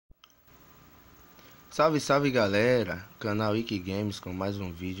Salve, salve galera, canal Wiki Games com mais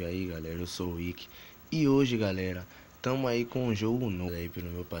um vídeo aí galera, eu sou o Wiki. E hoje galera, tamo aí com um jogo novo aí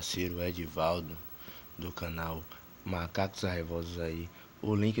pelo meu parceiro Edivaldo, do canal Macacos Raivosos aí.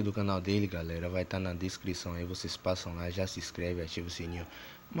 O link do canal dele galera vai estar na descrição aí, vocês passam lá, já se inscreve, ativa o sininho.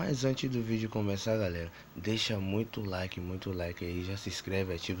 Mas antes do vídeo começar galera, deixa muito like aí, já se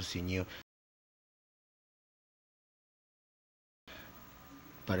inscreve, ativa o sininho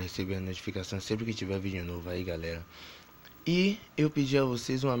para receber a notificação sempre que tiver vídeo novo aí galera. E eu pedi a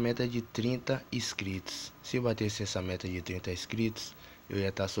vocês uma meta de 30 inscritos. Se eu batesse essa meta de 30 inscritos, eu ia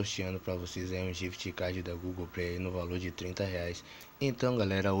estar sorteando para vocês aí um gift card da Google Play no valor de R$30. Então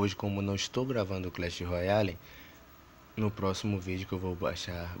galera, hoje como não estou gravando o Clash Royale, no próximo vídeo que eu vou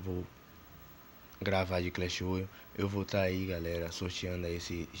gravar de Clash Royale, eu vou estar aí galera, sorteando aí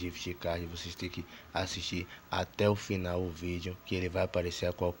esse gift card. Vocês têm que assistir até o final o vídeo, que ele vai aparecer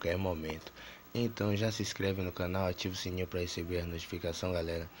a qualquer momento. Então já se inscreve no canal, ativa o sininho para receber a notificação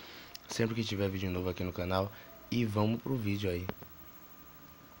galera, sempre que tiver vídeo novo aqui no canal. E vamos pro vídeo aí.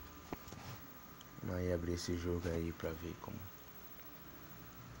 Vamos aí abrir esse jogo aí pra ver como.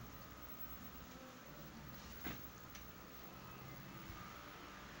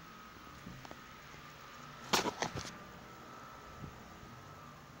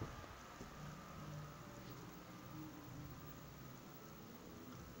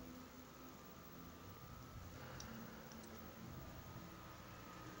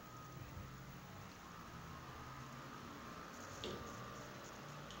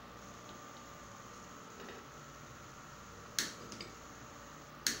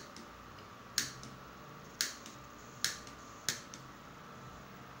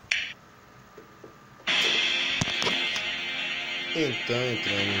 Então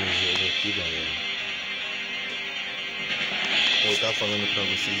entrando no jogo aqui galera, eu tava falando pra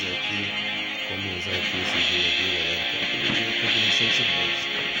vocês aqui como usar aqui esse jogo aqui galera, porque eu tenho de sentimentos.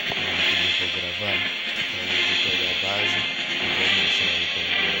 Eu vou gravar, eu vou pegar a base e vou mostrar aí como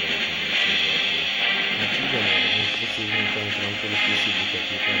galera como é que joga aqui. Aqui galera, vocês vão estar entrando pelo Facebook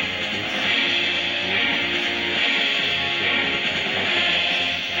aqui para ganhar 25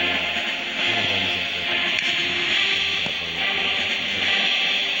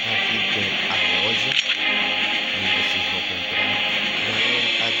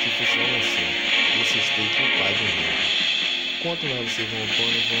 quanto mais vocês vão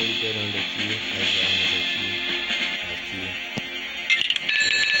pondo, vão liberando aqui as armas aqui.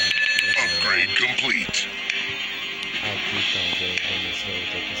 Upgrade complete. Aqui também vou mostrar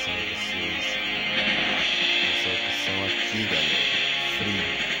outra opção a vocês. Essa opção aqui galera, free.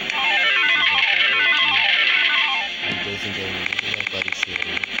 Vocês vão colocar aqui, em 2 em 10 minutos vai aparecer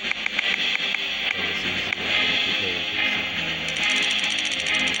aí pra vocês verem aqui pra ver.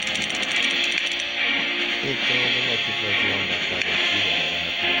 Então vamos aqui fazer uma batalha aqui galera,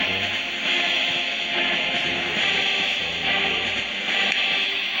 rapidinho.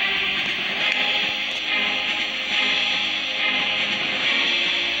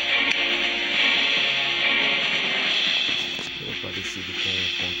 Parecido com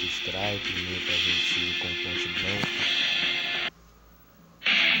Counter Strike, meio parecido com Ponte Blanca.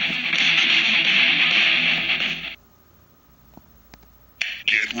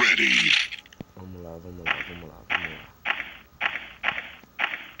 Get ready. Vamos lá.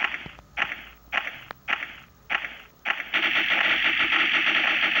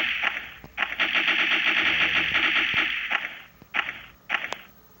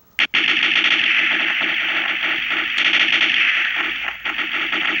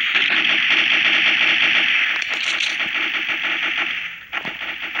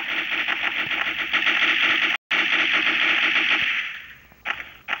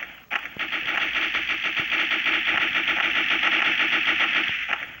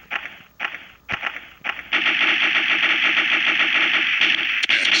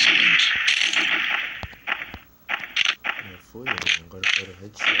 Agora eu quero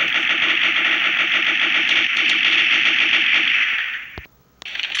headshot.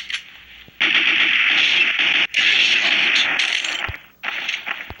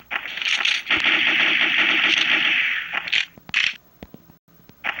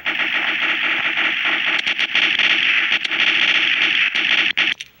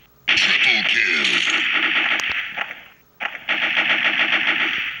 Triple kill.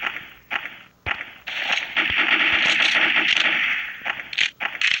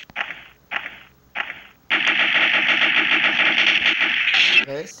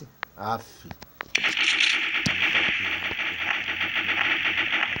 Desce. Aff.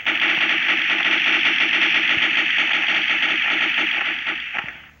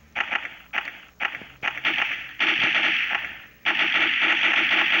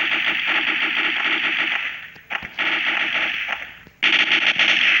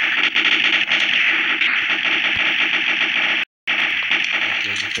 aqui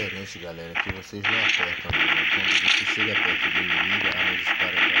é diferente, galera, que vocês não apertam, né? Quando você chega perto do inimigo, a arma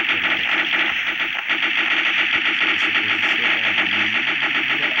dispara já começa. Se você posicionar a mira...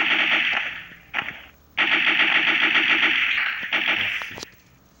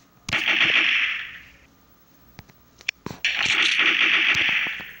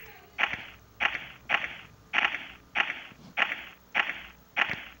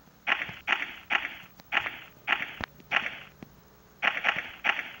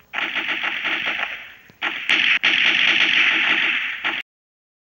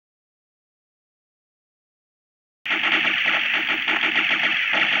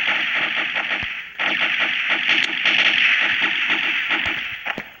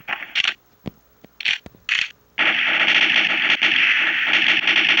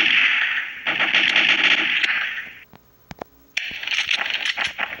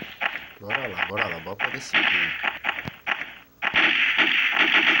 Bora lá, bora pra esse vídeo.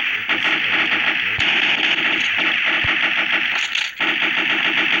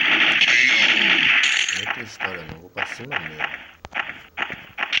 Não tem história não, vou pra cima mesmo.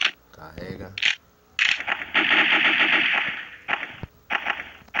 Carrega.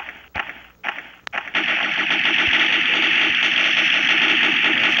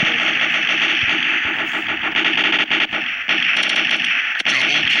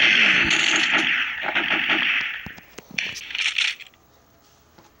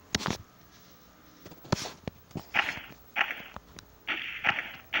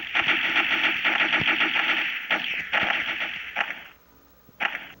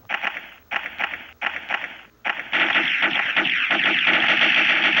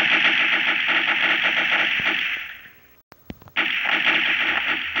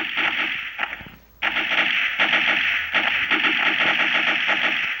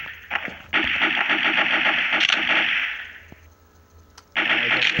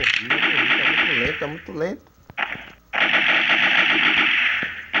 Tá muito lento.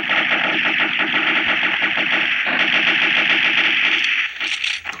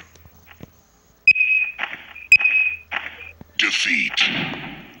 Defeat.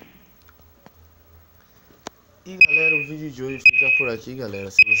 E galera, o vídeo de hoje fica por aqui,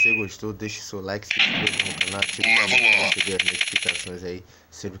 galera. Se você gostou, deixe seu like, se inscreva no canal, ative o sininho para receber as notificações aí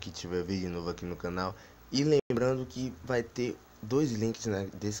sempre que tiver vídeo novo aqui no canal. E lembrando que vai ter 2 links na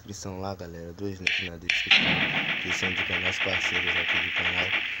descrição lá, galera. 2 links na descrição que são de canais parceiros aqui do canal.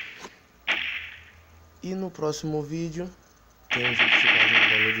 E no próximo vídeo tem um jogo que faz um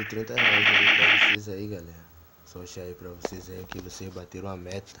valor de 30 reais aí pra vocês aí, galera. Só achar aí pra vocês aí que vocês bateram a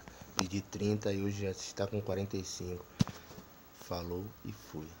meta. Pedi 30 e hoje já está com 45. Falou e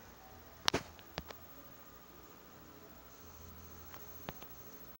fui.